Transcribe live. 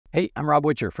Hey, I'm Rob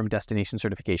Witcher from Destination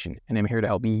Certification, and I'm here to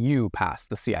help you pass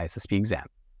the CISSP exam.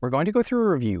 We're going to go through a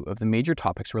review of the major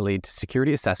topics related to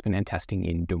security assessment and testing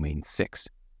in Domain 6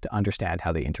 to understand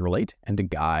how they interrelate and to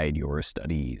guide your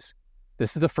studies.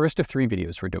 This is the first of 3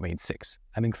 videos for Domain 6.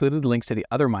 I've included links to the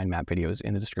other MindMap videos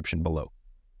in the description below.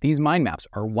 These mind maps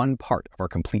are one part of our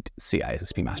complete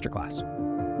CISSP masterclass.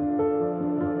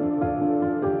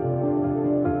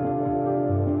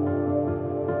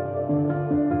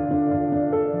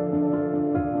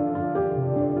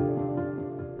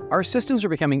 Our systems are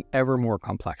becoming ever more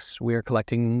complex. We are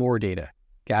collecting more data,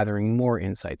 gathering more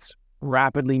insights,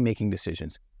 rapidly making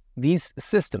decisions. These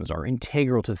systems are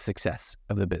integral to the success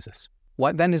of the business.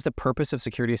 What then is the purpose of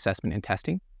security assessment and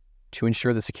testing? To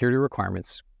ensure the security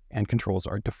requirements and controls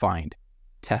are defined,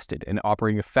 tested, and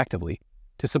operating effectively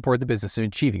to support the business in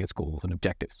achieving its goals and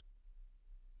objectives.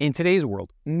 In today's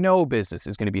world, no business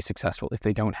is going to be successful if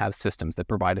they don't have systems that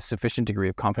provide a sufficient degree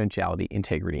of confidentiality,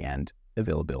 integrity, and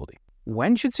availability.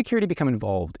 When should security become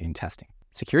involved in testing?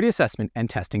 Security assessment and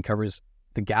testing covers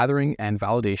the gathering and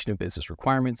validation of business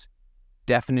requirements,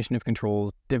 definition of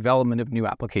controls, development of new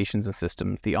applications and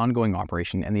systems, the ongoing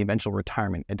operation, and the eventual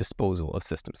retirement and disposal of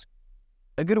systems.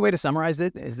 A good way to summarize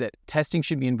it is that testing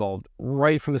should be involved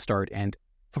right from the start and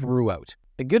throughout.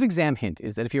 A good exam hint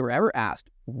is that if you were ever asked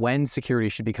when security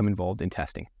should become involved in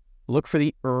testing, look for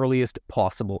the earliest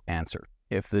possible answer.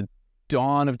 If the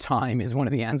dawn of time is one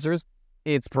of the answers,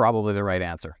 it's probably the right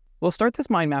answer. We'll start this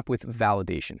mind map with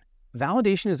validation.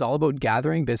 Validation is all about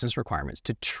gathering business requirements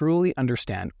to truly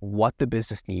understand what the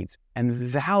business needs and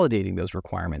validating those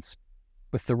requirements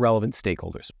with the relevant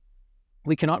stakeholders.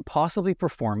 We cannot possibly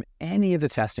perform any of the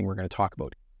testing we're going to talk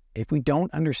about if we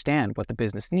don't understand what the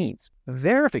business needs.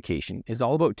 Verification is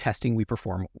all about testing we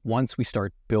perform once we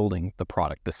start building the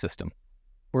product, the system.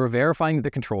 We're verifying that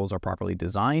the controls are properly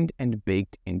designed and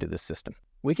baked into the system.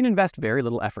 We can invest very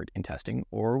little effort in testing,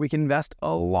 or we can invest a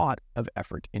lot of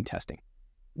effort in testing.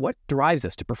 What drives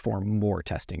us to perform more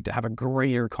testing, to have a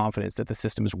greater confidence that the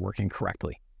system is working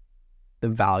correctly? The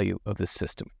value of the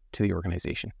system to the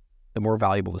organization. The more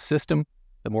valuable the system,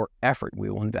 the more effort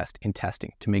we will invest in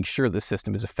testing to make sure the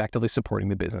system is effectively supporting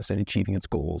the business and achieving its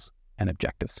goals and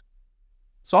objectives.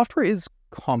 Software is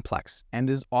complex and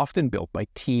is often built by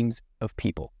teams of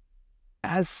people.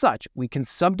 As such, we can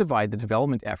subdivide the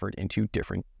development effort into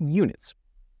different units.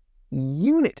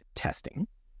 Unit testing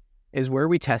is where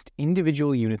we test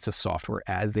individual units of software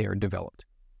as they are developed.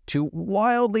 To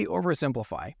wildly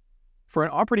oversimplify, for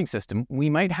an operating system, we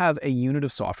might have a unit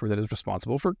of software that is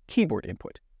responsible for keyboard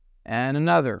input, and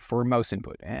another for mouse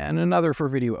input, and another for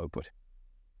video output.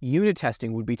 Unit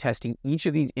testing would be testing each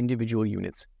of these individual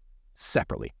units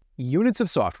separately. Units of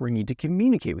software need to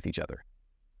communicate with each other.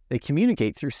 They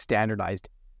communicate through standardized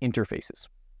interfaces.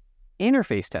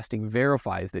 Interface testing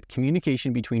verifies that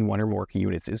communication between one or more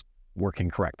units is working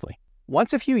correctly.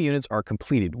 Once a few units are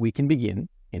completed, we can begin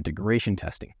integration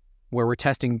testing, where we're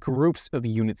testing groups of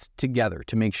units together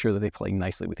to make sure that they play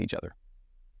nicely with each other.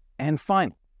 And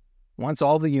finally, once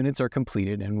all the units are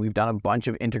completed and we've done a bunch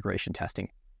of integration testing,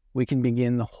 we can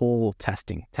begin the whole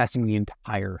testing the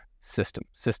entire system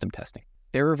testing.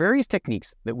 There are various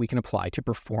techniques that we can apply to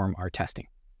perform our testing.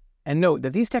 And note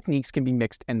that these techniques can be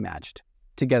mixed and matched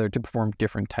together to perform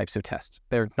different types of tests.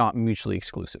 They're not mutually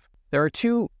exclusive. There are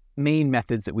 2 main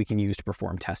methods that we can use to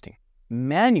perform testing.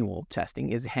 Manual testing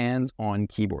is hands-on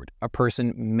keyboard, a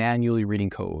person manually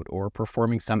reading code or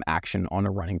performing some action on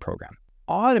a running program.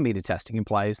 Automated testing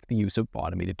implies the use of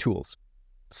automated tools,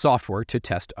 software to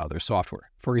test other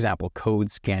software, for example,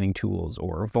 code scanning tools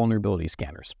or vulnerability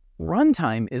scanners.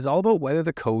 Runtime is all about whether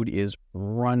the code is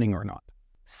running or not.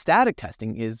 Static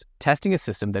testing is testing a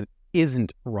system that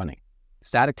isn't running.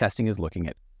 Static testing is looking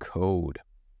at code.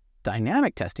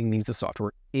 Dynamic testing means the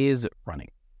software is running,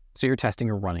 so you're testing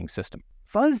a running system.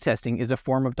 Fuzz testing is a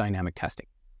form of dynamic testing.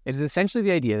 It is essentially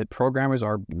the idea that programmers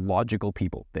are logical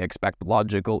people. They expect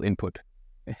logical input,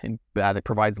 and that it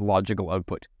provides logical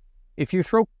output. If you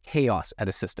throw chaos at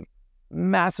a system,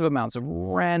 massive amounts of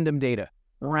random data,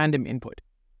 random input,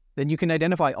 then you can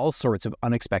identify all sorts of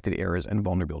unexpected errors and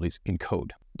vulnerabilities in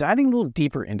code. Diving a little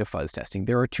deeper into fuzz testing,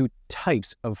 there are 2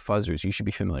 types of fuzzers you should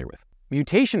be familiar with.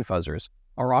 Mutation fuzzers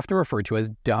are often referred to as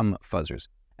dumb fuzzers,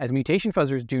 as mutation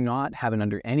fuzzers do not have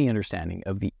any understanding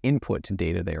of the input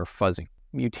data they are fuzzing.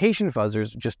 Mutation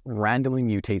fuzzers just randomly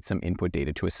mutate some input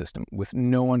data to a system with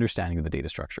no understanding of the data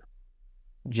structure.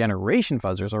 Generation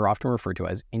fuzzers are often referred to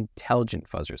as intelligent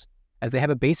fuzzers, as they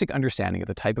have a basic understanding of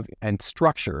the type of and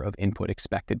structure of input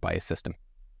expected by a system.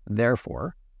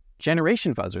 Therefore,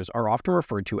 generation fuzzers are often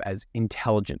referred to as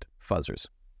intelligent fuzzers.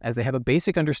 as they have a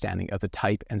basic understanding of the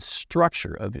type and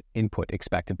structure of input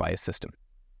expected by a system.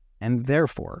 And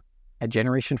therefore, a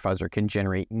generation fuzzer can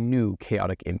generate new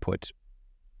chaotic input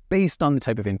based on the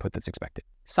type of input that's expected.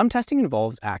 Some testing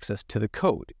involves access to the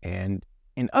code, and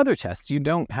in other tests, you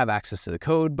don't have access to the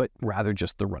code, but rather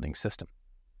just the running system.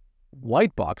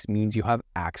 White box means you have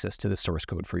access to the source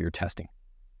code for your testing.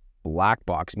 Black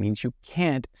box means you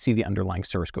can't see the underlying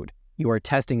source code. You are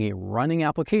testing a running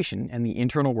application, and the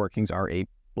internal workings are a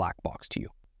black box to you.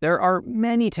 There are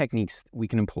many techniques we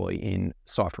can employ in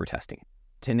software testing.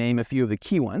 To name a few of the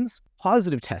key ones,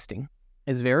 positive testing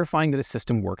is verifying that a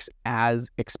system works as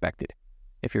expected.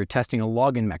 If you're testing a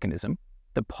login mechanism,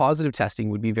 the positive testing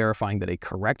would be verifying that a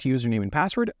correct username and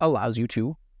password allows you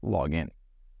to log in.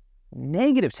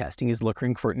 Negative testing is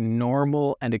looking for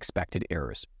normal and expected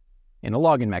errors. In a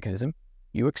login mechanism,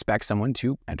 you expect someone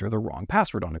to enter the wrong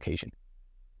password on occasion.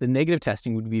 The negative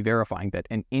testing would be verifying that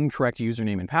an incorrect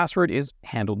username and password is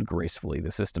handled gracefully.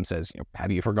 The system says,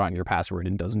 have you forgotten your password,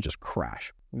 and doesn't just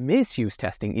crash. Misuse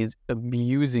testing is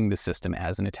abusing the system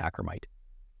as an attacker might.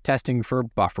 Testing for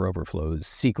buffer overflows,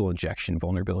 SQL injection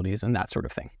vulnerabilities, and that sort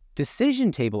of thing.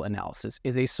 Decision table analysis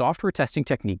is a software testing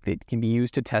technique that can be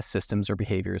used to test systems or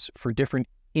behaviors for different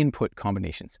input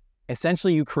combinations.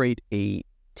 Essentially, you create a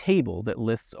table that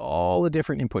lists all the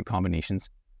different input combinations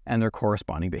and their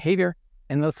corresponding behavior,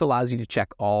 and this allows you to check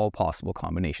all possible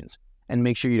combinations and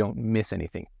make sure you don't miss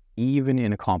anything, even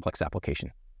in a complex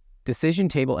application. Decision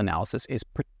table analysis is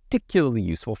particularly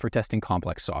useful for testing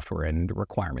complex software and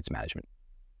requirements management.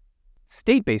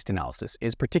 State-based analysis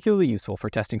is particularly useful for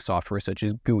testing software such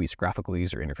as GUIs, graphical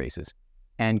user interfaces,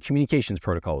 and communications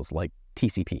protocols like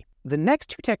TCP. The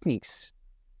next two techniques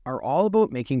are all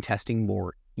about making testing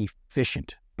more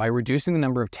efficient by reducing the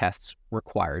number of tests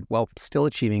required while still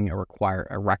achieving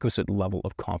a requisite level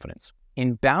of confidence.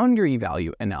 In boundary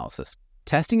value analysis,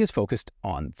 testing is focused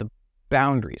on the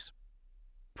boundaries.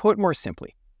 Put more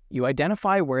simply, you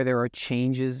identify where there are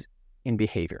changes in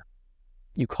behavior.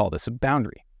 You call this a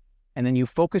boundary, and then you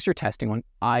focus your testing on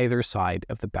either side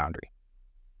of the boundary.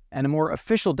 And a more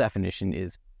official definition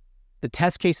is the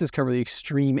test cases cover the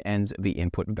extreme ends of the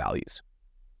input values.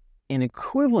 In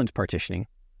equivalence partitioning,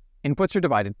 inputs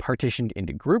are partitioned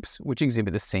into groups which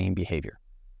exhibit the same behavior.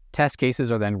 Test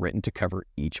cases are then written to cover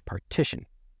each partition.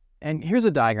 And here's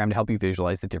a diagram to help you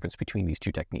visualize the difference between these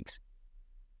two techniques.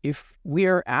 If we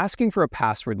are asking for a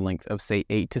password length of, say,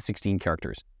 8 to 16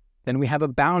 characters, then we have a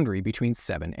boundary between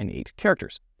 7 and 8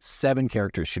 characters. 7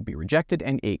 characters should be rejected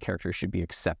and 8 characters should be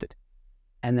accepted.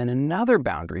 And then another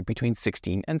boundary between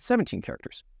 16 and 17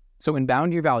 characters. So in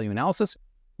boundary value analysis,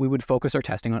 we would focus our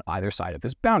testing on either side of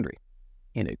this boundary.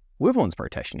 In equivalence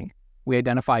partitioning, we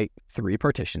identify 3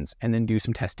 partitions and then do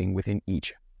some testing within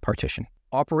each partition.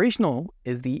 Operational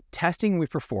is the testing we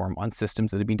perform on systems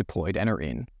that have been deployed and are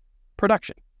in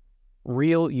production.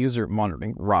 Real user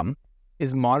monitoring, RUM,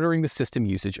 is monitoring the system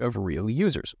usage of real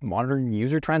users, monitoring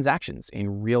user transactions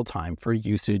in real time for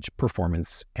usage,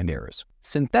 performance, and errors.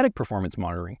 Synthetic performance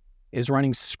monitoring is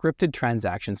running scripted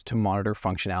transactions to monitor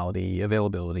functionality,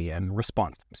 availability, and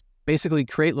response times. Basically,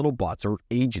 create little bots or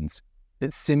agents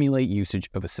that simulate usage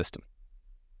of a system.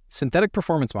 Synthetic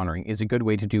performance monitoring is a good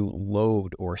way to do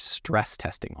load or stress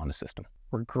testing on a system.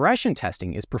 Regression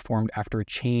testing is performed after a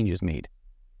change is made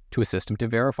to a system to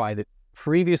verify that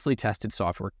previously tested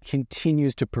software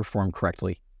continues to perform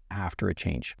correctly after a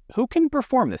change. Who can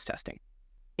perform this testing?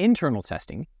 Internal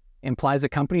testing implies a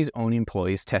company's own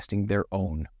employees testing their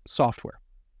own software.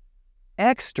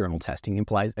 External testing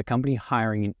implies a company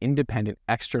hiring an independent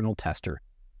external tester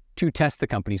to test the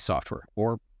company's software.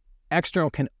 Or external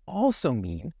can also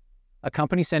mean a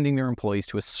company sending their employees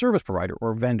to a service provider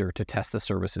or vendor to test the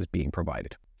services being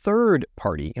provided. Third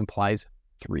party implies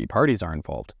 3 parties are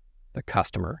involved: the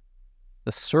customer,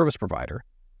 the service provider,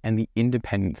 and the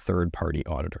independent third-party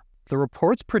auditor. The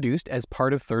reports produced as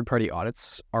part of third-party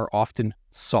audits are often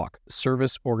SOC,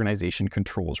 Service Organization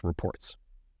Controls reports.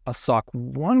 A SOC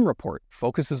 1 report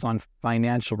focuses on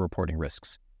financial reporting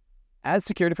risks. As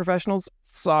security professionals,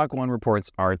 SOC 1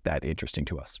 reports aren't that interesting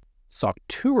to us. SOC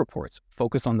 2 reports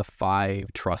focus on the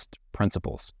 5 trust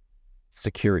principles: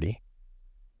 security,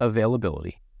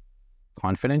 availability,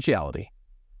 confidentiality,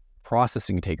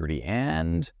 processing integrity,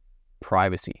 and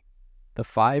privacy. The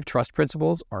 5 trust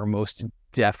principles are most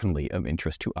definitely of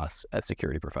interest to us as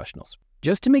security professionals.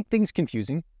 Just to make things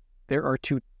confusing, there are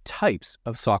 2 types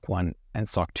of SOC 1 and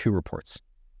SOC 2 reports.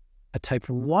 A Type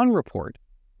 1 report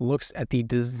looks at the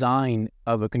design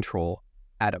of a control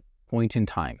at a point in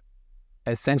time,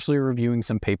 essentially reviewing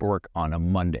some paperwork on a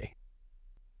Monday.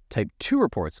 Type 2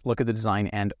 reports look at the design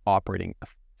and operating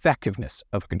effectiveness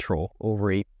of a control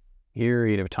over a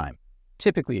period of time,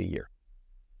 typically a year.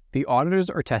 The auditors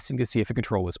are testing to see if a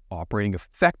control was operating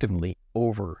effectively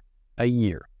over a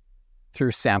year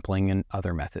through sampling and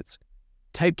other methods.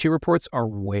 Type 2 reports are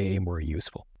way more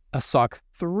useful. A SOC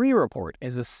 3 report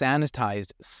is a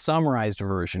sanitized, summarized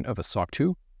version of a SOC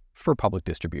 2 for public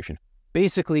distribution.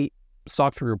 Basically,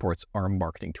 SOC 3 reports are a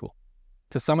marketing tool.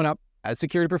 To sum it up, as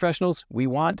security professionals, we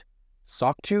want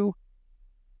SOC 2,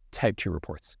 Type 2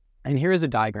 reports. And here is a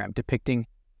diagram depicting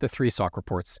the 3 SOC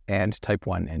reports and Type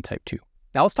 1 and Type 2.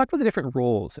 Now let's talk about the different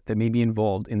roles that may be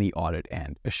involved in the audit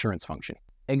and assurance function.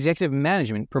 Executive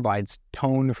management provides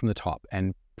tone from the top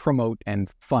and promote and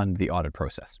fund the audit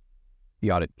process.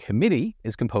 The Audit Committee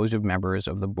is composed of members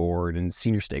of the board and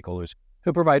senior stakeholders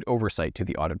who provide oversight to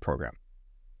the audit program.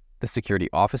 The security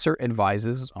officer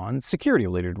advises on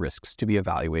security-related risks to be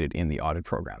evaluated in the audit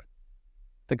program.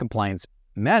 The compliance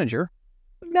manager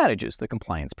manages the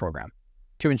compliance program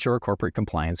to ensure corporate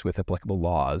compliance with applicable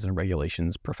laws and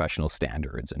regulations, professional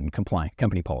standards, and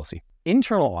company policy.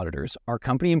 Internal auditors are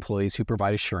company employees who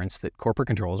provide assurance that corporate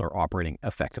controls are operating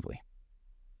effectively.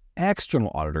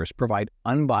 External auditors provide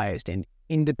unbiased and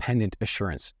independent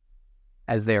assurance,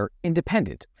 as they are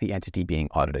independent of the entity being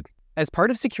audited. As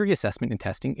part of security assessment and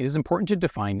testing, it is important to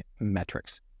define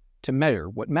metrics to measure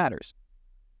what matters.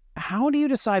 How do you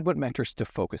decide what metrics to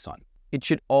focus on? It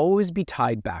should always be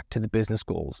tied back to the business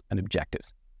goals and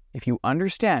objectives. If you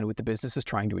understand what the business is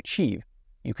trying to achieve,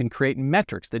 you can create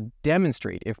metrics that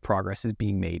demonstrate if progress is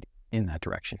being made in that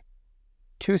direction.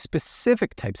 2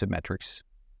 specific types of metrics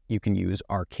you can use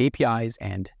are KPIs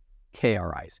and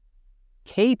KRIs.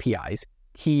 KPIs,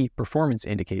 key performance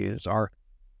indicators, are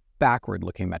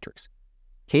backward-looking metrics.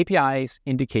 KPIs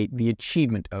indicate the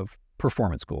achievement of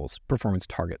performance goals, performance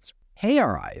targets.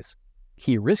 KRIs,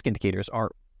 key risk indicators,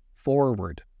 are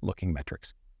forward-looking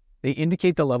metrics. They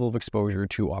indicate the level of exposure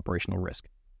to operational risk.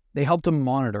 They help to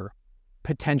monitor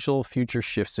potential future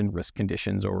shifts in risk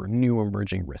conditions or new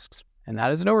emerging risks. And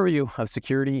that is an overview of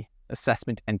security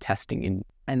assessment and testing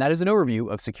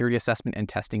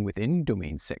within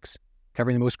Domain 6,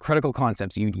 covering the most critical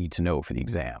concepts you need to know for the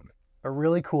exam. A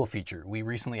really cool feature we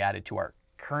recently added to our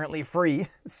currently free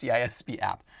CISSP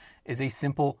app is a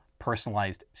simple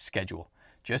personalized schedule.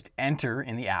 Just enter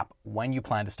in the app when you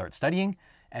plan to start studying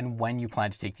and when you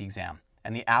plan to take the exam.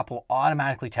 And the app will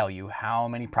automatically tell you how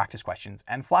many practice questions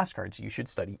and flashcards you should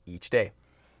study each day.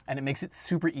 And it makes it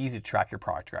super easy to track your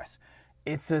progress.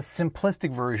 It's a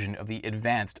simplistic version of the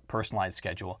advanced personalized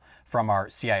schedule from our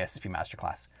CISSP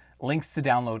masterclass. Links to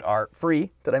download our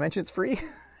free, did I mention it's free?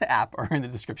 app are in the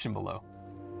description below.